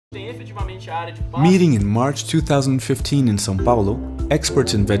Meeting in March 2015 in São Paulo,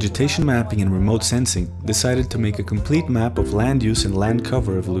 experts in vegetation mapping and remote sensing decided to make a complete map of land use and land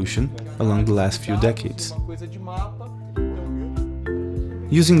cover evolution along the last few decades.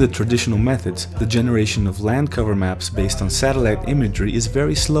 Using the traditional methods, the generation of land cover maps based on satellite imagery is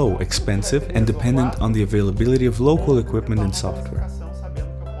very slow, expensive, and dependent on the availability of local equipment and software.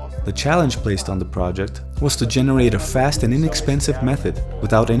 The challenge placed on the project was to generate a fast and inexpensive method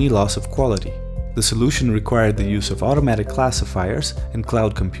without any loss of quality. The solution required the use of automatic classifiers and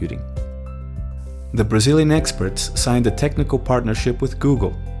cloud computing. The Brazilian experts signed a technical partnership with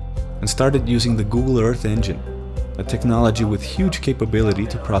Google and started using the Google Earth engine, a technology with huge capability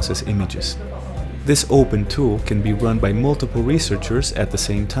to process images. This open tool can be run by multiple researchers at the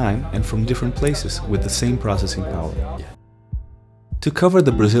same time and from different places with the same processing power. To cover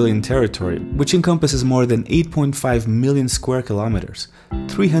the Brazilian territory, which encompasses more than 8.5 million square kilometers,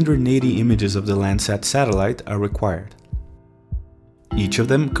 380 images of the Landsat satellite are required. Each of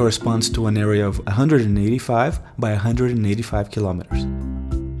them corresponds to an area of 185 by 185 kilometers.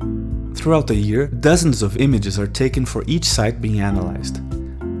 Throughout the year, dozens of images are taken for each site being analyzed.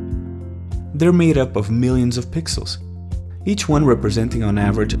 They're made up of millions of pixels, each one representing on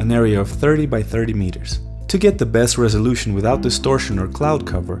average an area of 30 by 30 meters. To get the best resolution without distortion or cloud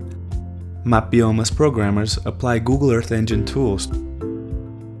cover, MapBIomas programmers apply Google Earth Engine tools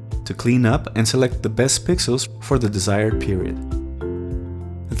to clean up and select the best pixels for the desired period.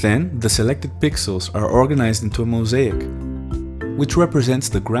 Then, the selected pixels are organized into a mosaic, which represents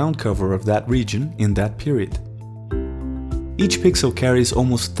the ground cover of that region in that period. Each pixel carries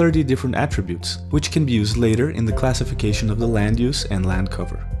almost 30 different attributes, which can be used later in the classification of the land use and land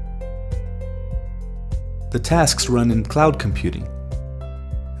cover. The tasks run in cloud computing.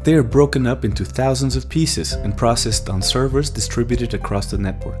 They are broken up into thousands of pieces and processed on servers distributed across the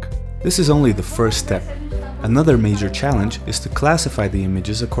network. This is only the first step. Another major challenge is to classify the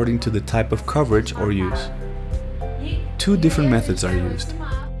images according to the type of coverage or use. Two different methods are used.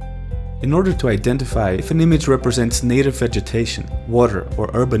 In order to identify if an image represents native vegetation, water, or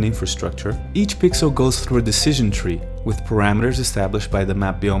urban infrastructure, each pixel goes through a decision tree with parameters established by the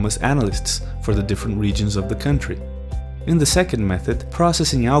MapBIomas analysts for the different regions of the country. In the second method,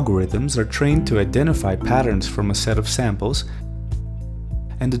 processing algorithms are trained to identify patterns from a set of samples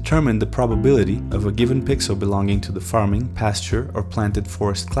and determine the probability of a given pixel belonging to the farming, pasture, or planted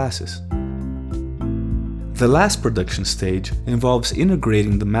forest classes. The last production stage involves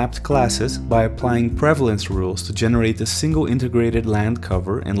integrating the mapped classes by applying prevalence rules to generate a single integrated land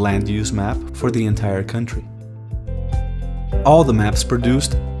cover and land use map for the entire country. All the maps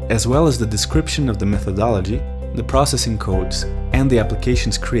produced, as well as the description of the methodology, the processing codes, and the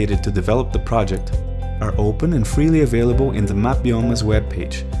applications created to develop the project, are open and freely available in the MapBIomas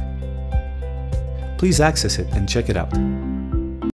webpage. Please access it and check it out.